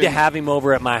conversation. I need to have him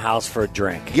over at my house for a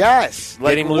drink. Yes.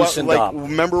 Get him loosened up.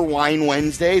 Remember Wine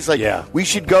Wednesdays? Yeah. We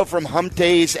should go from Hump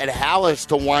Days at Hallis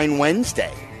to Wine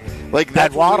Wednesday. Like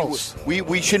at Waddle's.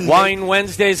 We shouldn't Wine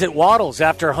Wednesdays at Waddle's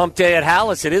after Hump Day at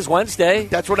Hallis. It is Wednesday.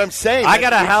 That's what I'm saying. I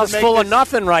got a house full of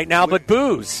nothing right now but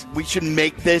booze. We should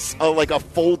make this like a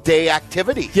full day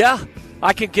activity. Yeah.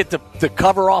 I can get the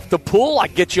cover off the pool. I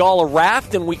get you all a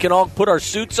raft, and we can all put our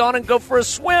suits on and go for a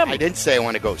swim. I didn't say I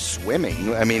want to go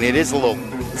swimming. I mean, it's a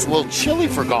little chilly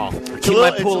for golf. Keep my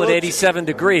pool at 87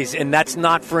 degrees, and that's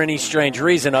not for any strange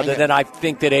reason other than I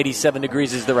think that 87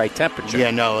 degrees is the right temperature. Yeah,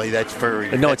 no, that's for...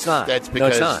 No, it's not. That's because... No,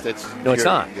 it's not. That's no, it's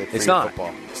not. It's not.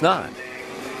 Football. It's not.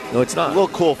 No, it's not. A little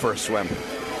cool for a swim.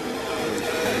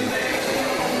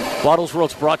 Waddle's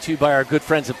World's brought to you by our good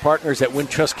friends and partners at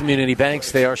Wintrust Community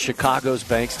Banks. They are Chicago's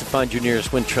banks. To find your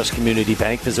nearest Wintrust Community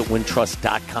Bank, visit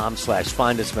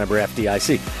wintrust.com/find us, member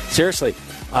FDIC. Seriously,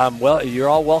 well, you're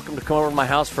all welcome to come over to my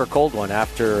house for a cold one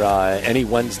after any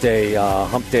Wednesday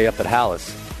hump day up at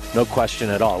Hallis. No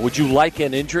question at all. Would you like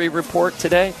an injury report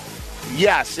today?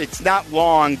 Yes, it's not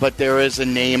long, but there is a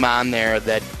name on there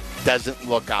that doesn't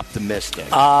look optimistic.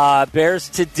 Bears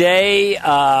today,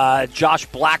 Josh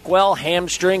Blackwell,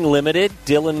 hamstring limited.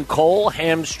 Dylan Cole,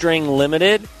 hamstring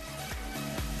limited.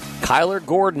 Kyler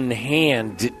Gordon,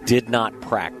 hand did not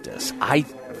practice. I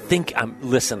think,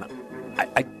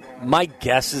 my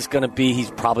guess is going to be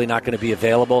he's probably not going to be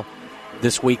available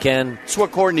this weekend. That's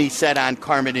what Courtney said on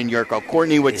Carmen and Yurko.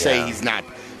 Courtney would say he's not.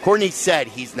 Courtney said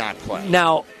he's not playing.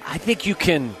 Now, I think you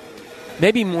can...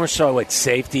 Maybe more so at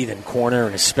safety than corner,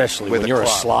 and especially when you're a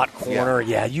slot corner.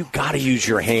 Yeah, you got to use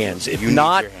your hands. If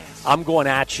not, I'm going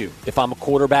at you. If I'm a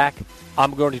quarterback,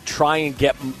 I'm going to try and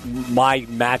get my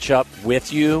matchup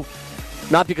with you.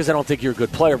 Not because I don't think you're a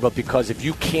good player, but because if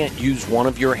you can't use one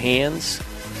of your hands,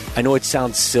 I know it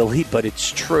sounds silly, but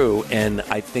it's true, and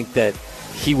I think that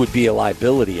he would be a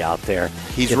liability out there.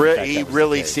 He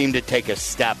really seemed to take a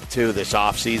step, too, this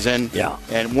offseason. Yeah.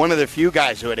 And one of the few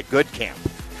guys who had a good camp.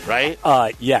 Right?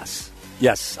 Yes,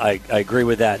 I agree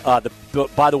with that.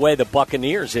 By the way, the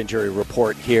Buccaneers injury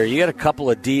report here. You got a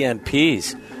couple of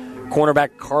DNPs.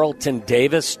 Cornerback Carlton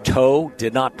Davis, toe,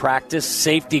 did not practice.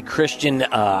 Safety Christian,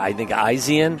 I think,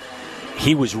 Isian,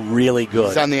 he was really good.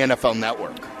 He's on the NFL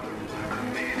Network.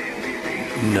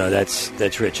 No,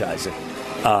 that's Rich Eisen.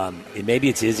 Maybe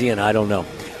it's Isian, I don't know.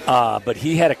 But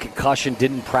he had a concussion,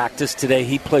 didn't practice today.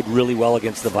 He played really well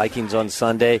against the Vikings on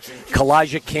Sunday.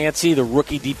 Kalijah Cansey, the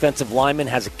rookie defensive lineman,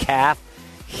 has a calf.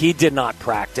 He did not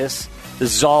practice.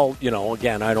 This is all,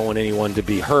 again, I don't want anyone to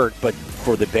be hurt, but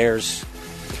for the Bears.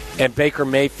 And Baker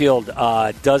Mayfield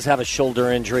does have a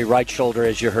shoulder injury, right shoulder,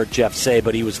 as you heard Jeff say,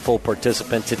 but he was full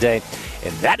participant today.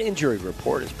 And that injury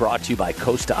report is brought to you by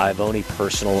Costa Ivone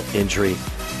Personal Injury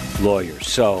Lawyers.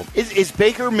 So, is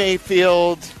Baker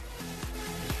Mayfield...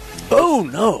 Oh,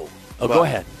 no. Go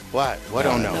ahead. What? What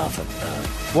don't know? Nothing.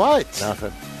 What?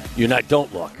 Nothing. You're not.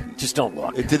 Don't look. Just don't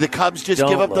look. Did the Cubs just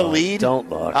give up the lead? Don't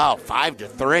look. Oh, 5-3.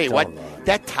 Don't what? look.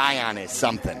 That tie-on is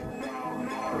something.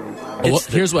 Well,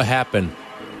 here's what happened.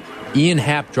 Ian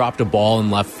Happ dropped a ball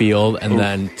in left field, and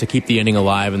then to keep the inning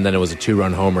alive, and then it was a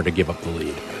 2-run homer to give up the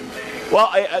lead.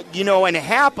 Well, and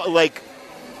Happ,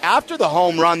 after the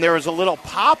home run, there was a little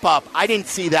pop-up. I didn't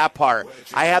see that part.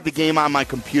 I had the game on my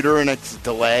computer, and it's a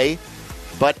delay.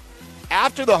 But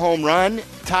after the home run,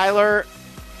 Tyler,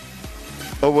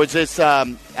 or was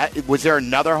there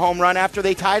another home run after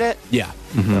they tied it? Yeah.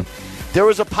 Mm-hmm. There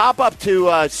was a pop-up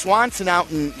to Swanson out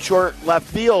in short left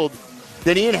field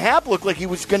that Ian Happ looked like he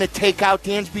was going to take out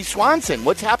Dansby Swanson.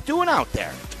 What's Happ doing out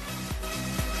there?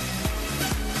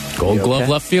 Gold glove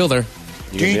left fielder.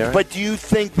 But do you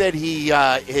think that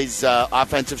his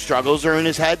offensive struggles are in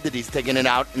his head, that he's taking it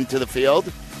out into the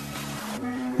field?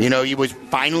 He was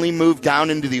finally moved down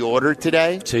into the order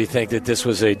today. So you think that this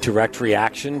was a direct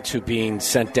reaction to being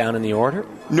sent down in the order?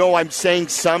 No, I'm saying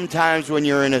sometimes when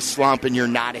you're in a slump and you're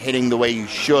not hitting the way you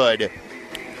should,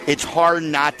 it's hard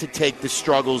not to take the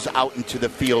struggles out into the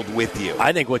field with you.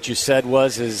 I think what you said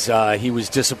is he was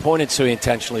disappointed, so he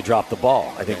intentionally dropped the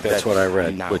ball. I think that's what I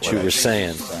read, what you were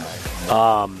saying.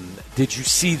 Did you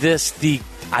see this?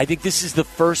 I think this is the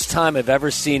first time I've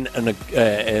ever seen an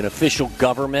official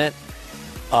government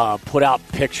put out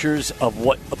pictures of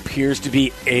what appears to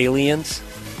be aliens.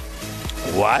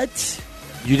 What?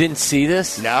 You didn't see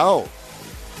this? No.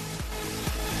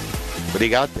 What do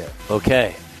you got there?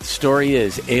 Okay. The story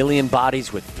is alien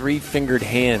bodies with 3-fingered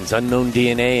hands, unknown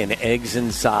DNA, and eggs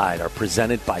inside are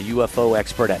presented by UFO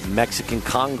expert at Mexican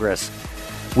Congress,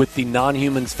 with the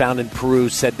non-humans found in Peru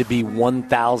said to be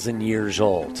 1,000 years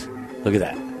old. Look at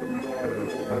that.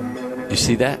 You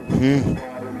see that? Mm-hmm.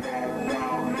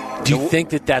 Do you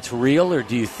think that that's real, or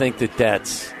do you think that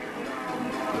that's...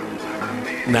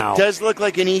 Now, it does look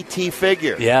like an E.T.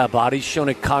 figure. Yeah, bodies shown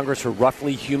at Congress are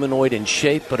roughly humanoid in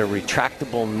shape, but a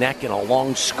retractable neck and a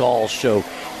long skull show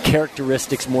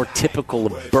characteristics more typical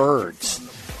of birds,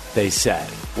 they said.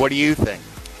 What do you think?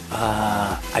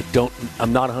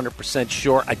 I'm not 100%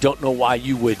 sure. I don't know why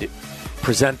you would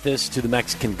present this to the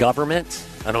Mexican government.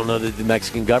 I don't know that the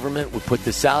Mexican government would put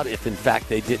this out if, in fact,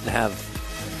 they didn't have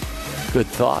good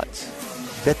thoughts.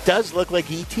 That does look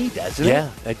like E.T., doesn't it? Yeah,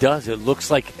 it does. It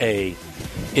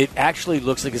actually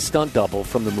looks like a stunt double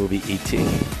from the movie E.T.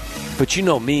 But you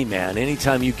know me, man.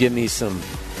 Anytime you give me some...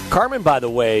 Carmen, by the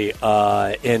way,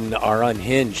 in our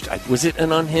Unhinged, was it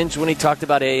an Unhinged when he talked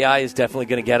about AI is definitely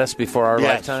going to get us before our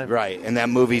lifetime? Right, and that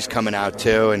movie's coming out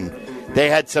too, and they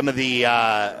had some of the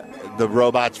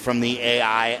robots from the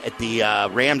AI at the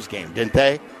Rams game, didn't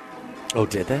they? Oh,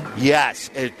 did they? Yes,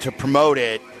 to promote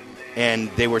it, and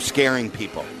they were scaring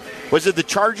people. Was it the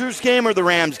Chargers game or the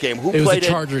Rams game? Who it played was the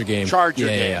Charger game. Charger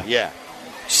game, yeah.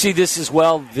 See, this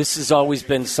has always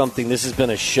been something, this has been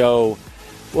a show...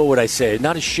 What would I say?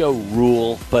 Not a show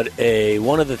rule, but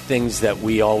one of the things that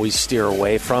we always steer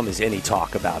away from is any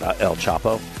talk about El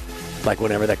Chapo. Like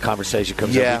whenever that conversation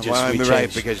comes up,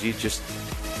 right, because you just...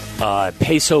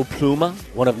 Peso Pluma,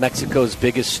 one of Mexico's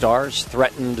biggest stars,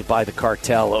 threatened by the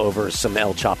cartel over some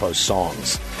El Chapo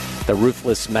songs. The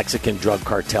ruthless Mexican drug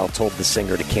cartel told the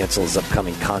singer to cancel his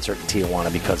upcoming concert in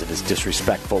Tijuana because of his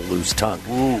disrespectful loose tongue.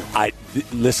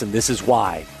 Listen, this is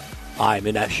why I'm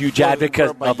a huge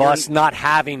advocate of us not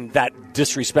having that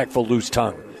disrespectful loose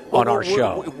tongue on our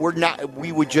show. We're not.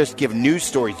 We would just give news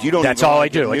stories. You don't. That's all I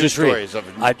do. I just read.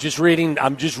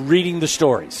 I'm just reading the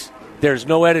stories. There's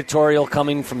no editorial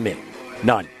coming from me.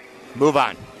 None. Move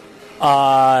on.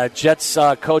 Jets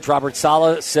coach Robert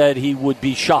Saleh said he would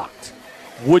be shocked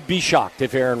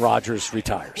if Aaron Rodgers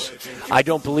retires. I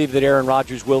don't believe that Aaron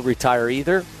Rodgers will retire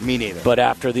either. Me neither. But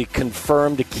after the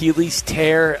confirmed Achilles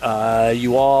tear,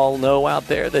 you all know out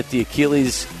there that the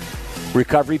Achilles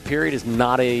recovery period is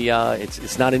not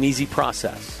it's not an easy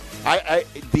process.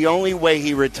 The only way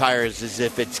he retires is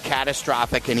if it's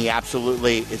catastrophic and he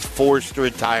absolutely is forced to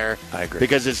retire. I agree.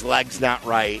 Because his leg's not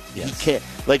right. Yes. He can't.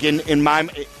 Like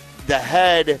the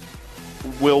head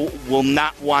will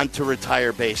not want to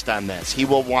retire based on this. He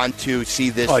will want to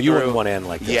see this through. You wouldn't want to end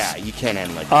like this. Yeah, you can't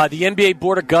end like this. The NBA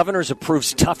Board of Governors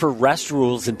approves tougher rest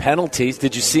rules and penalties.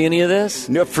 Did you see any of this?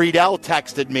 No, Friedel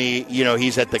texted me,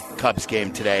 he's at the Cubs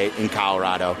game today in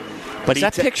Colorado. But is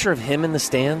that picture of him in the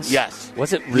stands? Yes.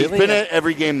 Was it really? He's been at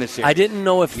every game this year. I didn't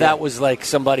know if that was like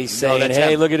somebody saying,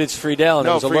 hey, look at it's Friedel, and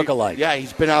it was a lookalike. Yeah,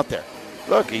 he's been out there.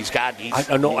 Look,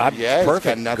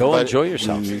 perfect. Go enjoy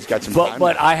yourself. He's got some time.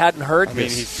 But I hadn't heard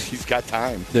this. He's got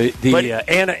time.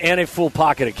 And a full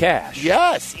pocket of cash.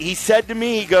 Yes. He said to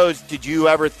me, he goes, did you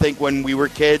ever think when we were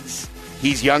kids,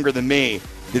 he's younger than me,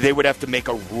 that they would have to make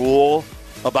a rule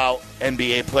about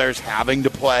NBA players having to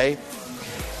play?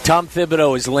 Tom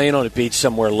Thibodeau is laying on a beach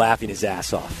somewhere laughing his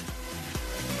ass off.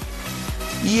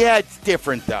 Yeah, it's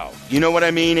different, though. You know what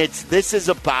I mean? This is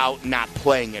about not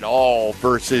playing at all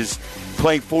versus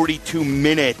playing 42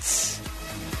 minutes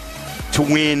to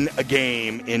win a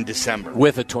game in December.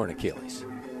 With a torn Achilles.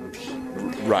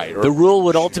 Right. The rule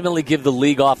would ultimately give the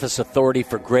league office authority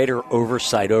for greater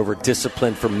oversight over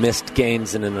discipline for missed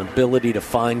games and an ability to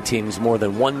fine teams more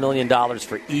than $1 million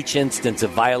for each instance of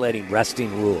violating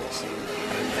resting rules.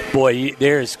 Boy,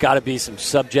 there's got to be some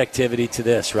subjectivity to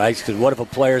this, right? Because what if a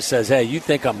player says, hey, you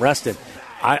think I'm rested?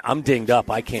 I'm dinged up.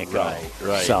 I can't go.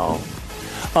 Right. So,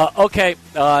 okay,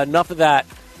 enough of that.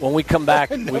 When we come back,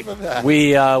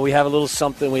 we have a little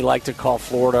something we like to call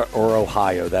Florida or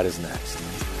Ohio. That is next.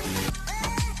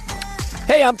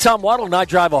 Hey, I'm Tom Waddle, and I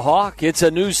drive a Hawk. It's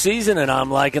a new season, and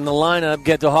I'm liking the lineup.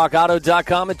 Get to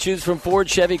hawkauto.com and choose from Ford,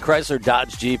 Chevy, Chrysler,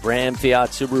 Dodge, Jeep, Ram,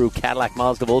 Fiat, Subaru, Cadillac,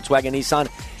 Mazda, Volkswagen, Nissan,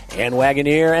 and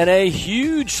Wagoneer, and a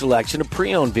huge selection of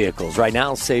pre-owned vehicles. Right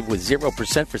now, save with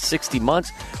 0% for 60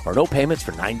 months or no payments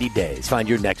for 90 days. Find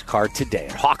your next car today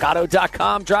at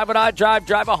hawkauto.com. Drive what I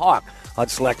drive a Hawk on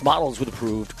select models with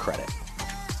approved credit.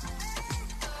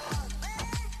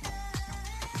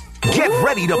 Get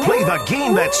ready to play the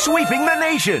game that's sweeping the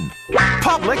nation.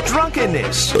 Public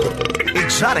drunkenness,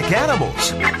 exotic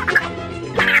animals,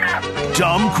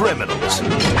 dumb criminals,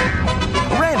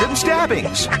 random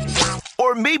stabbings,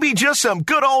 or maybe just some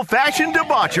good old-fashioned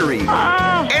debauchery.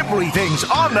 Everything's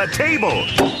on the table.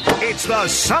 It's the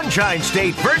Sunshine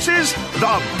State versus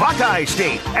the Buckeye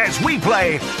State as we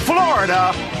play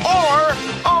Florida or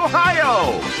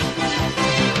Ohio.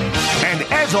 And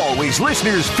as always,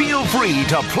 listeners, feel free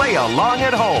to play along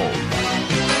at home.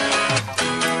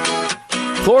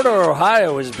 Florida,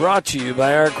 Ohio is brought to you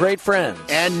by our great friends.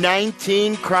 And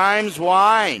 19 Crimes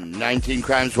Wine. 19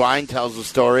 Crimes Wine tells the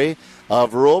story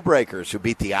of rule breakers who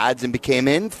beat the odds and became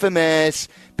infamous.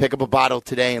 Pick up a bottle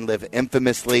today and live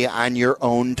infamously on your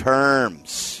own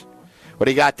terms. What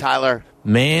do you got, Tyler?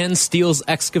 Man steals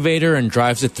excavator and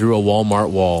drives it through a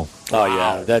Walmart wall. Oh,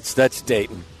 yeah, that's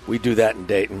Dayton. We do that in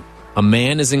Dayton. A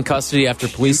man is in custody after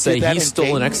police say he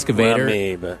stole an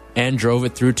excavator and drove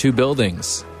it through 2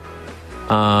 buildings.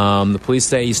 The police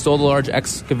say he stole the large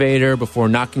excavator before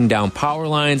knocking down power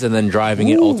lines and then driving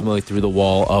it ultimately through the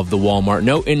wall of the Walmart.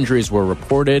 No injuries were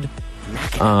reported.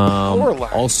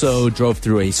 Also drove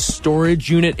through a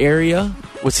storage unit area.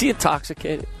 Was he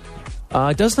intoxicated?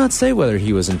 It does not say whether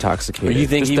he was intoxicated. Or you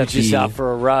think he was just out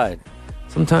for a ride?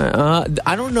 Sometime.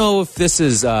 I don't know if this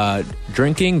is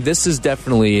drinking. This is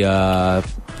definitely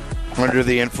under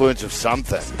the influence of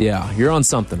something. Yeah, you're on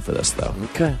something for this, though.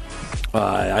 Okay.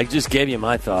 I just gave you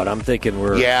my thought. I'm thinking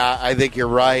we're... Yeah, I think you're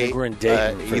right. I think we're in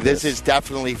Dayton this is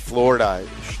definitely Florida.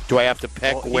 Do I have to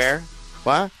pick where?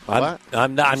 What?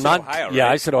 I'm not. Ohio, right? Yeah,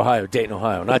 I said Ohio, Dayton,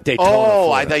 Ohio, not Daytona. Oh,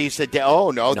 Florida. I thought you said.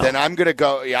 No. Then I'm gonna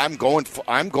go. Yeah, I'm going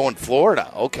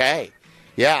Florida. Okay.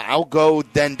 Yeah, I'll go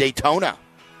then Daytona.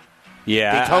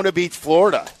 Yeah, Daytona beats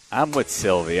Florida. I'm with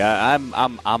Silvy.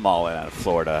 I'm all in on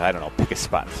Florida. I don't know. Pick a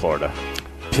spot in Florida.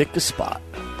 Pick a spot.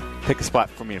 Pick a spot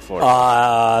for me in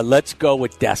Florida. Let's go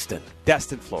with Destin.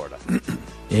 Destin, Florida.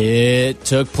 It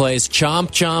took place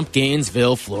chomp,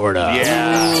 Gainesville, Florida.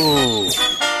 Yeah.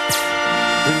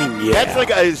 Yeah. That's like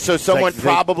so. Someone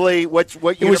probably what?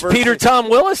 It was Peter Tom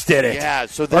Willis did it. Yeah.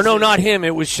 So not him.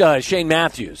 It was Shane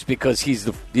Matthews because he's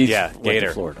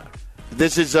Gator, Florida.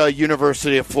 This is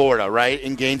University of Florida, right,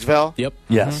 in Gainesville? Yep.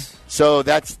 Yes. So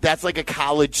that's like a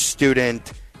college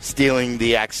student stealing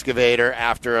the excavator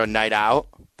after a night out.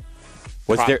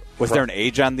 Was there an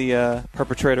age on the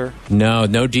perpetrator?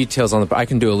 No details on the. I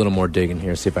can do a little more digging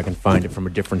here, see if I can find it from a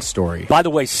different story. By the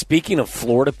way, speaking of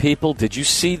Florida people, did you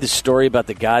see the story about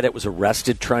the guy that was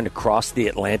arrested trying to cross the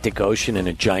Atlantic Ocean in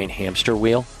a giant hamster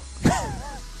wheel?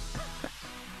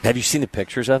 Have you seen the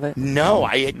pictures of it? No,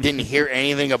 I didn't hear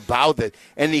anything about it.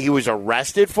 And he was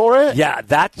arrested for it? Yeah,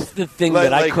 that's the thing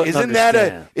that I couldn't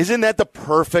understand. Isn't that the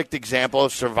perfect example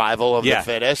of survival of the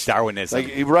fittest? Darwinism.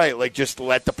 Like just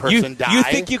let the person die. You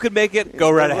think you could make it?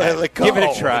 Go right ahead. Give it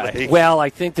a try. Well,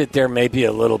 I think that there may be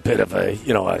a little bit of a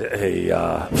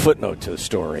footnote to the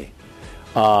story.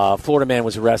 Florida man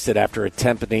was arrested after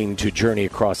attempting to journey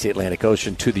across the Atlantic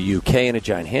Ocean to the UK in a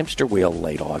giant hamster wheel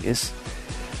late August.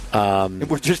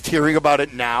 We're just hearing about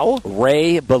it now?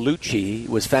 Ray Bellucci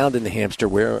was found in the hamster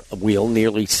wheel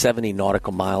nearly 70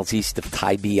 nautical miles east of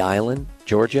Tybee Island,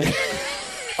 Georgia.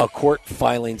 A court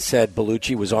filing said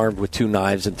Bellucci was armed with 2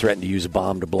 knives and threatened to use a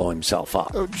bomb to blow himself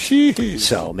up. Oh, jeez.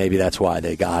 So maybe that's why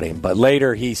they got him. But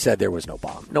later he said there was no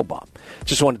bomb. No bomb.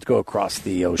 Just wanted to go across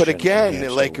the ocean. But again,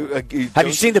 have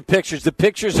you seen the pictures? The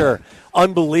pictures are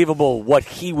unbelievable what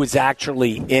he was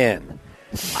actually in.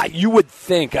 You would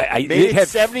think. It had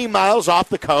 70 miles off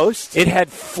the coast? It had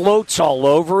floats all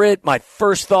over it. My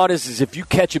first thought is if you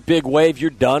catch a big wave, you're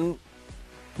done,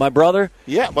 my brother.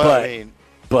 Yeah, well,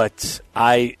 but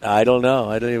I don't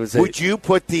know. Would you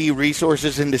put the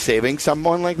resources into saving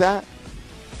someone like that?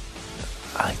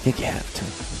 I think you have to.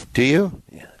 Do you?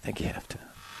 Yeah, I think you have to.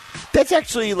 That's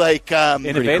actually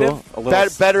innovative, cool.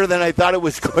 Better than I thought it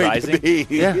was going to be.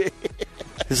 Yeah.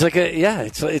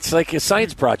 It's like a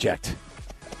science project.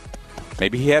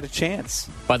 Maybe he had a chance.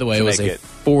 By the way, it was a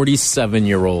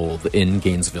 47-year-old in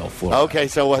Gainesville, Florida. Okay,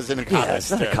 so it wasn't a college. Yeah, it's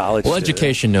not a college. Well,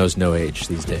 education knows no age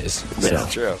these days.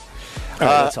 That's true.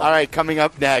 All right, coming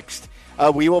up next,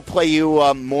 we will play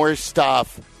you more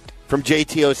stuff from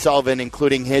JT O'Sullivan,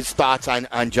 including his thoughts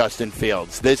on Justin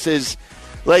Fields. This is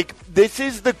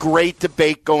the great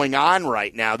debate going on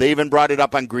right now. They even brought it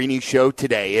up on Greeny's show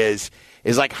today.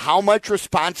 Is like how much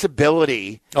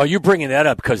responsibility? Oh, you're bringing that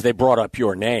up because they brought up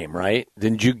your name, right?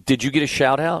 Did you get a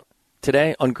shout out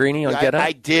today on Greeny on Get Up?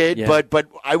 I did, yeah. but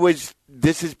I was.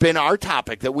 This has been our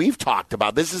topic that we've talked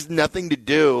about. This has nothing to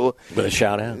do with a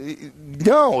shout out.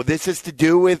 No, this is to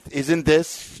do with. Isn't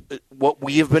this what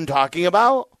we have been talking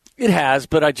about? It has,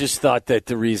 but I just thought that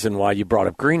the reason why you brought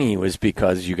up Greeny was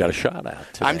because you got a shout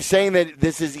out today. I'm saying that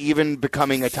this is even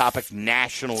becoming a topic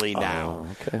nationally now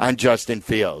on Justin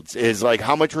Fields. Is like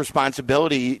how much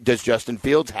responsibility does Justin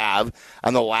Fields have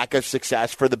on the lack of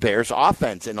success for the Bears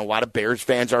offense? And a lot of Bears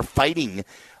fans are fighting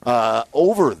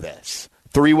over this.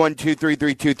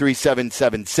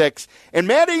 312-332-3776. And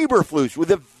Matt Eberflus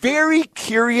with a very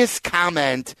curious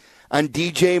comment on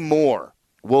DJ Moore.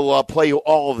 We'll play you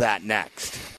all of that next.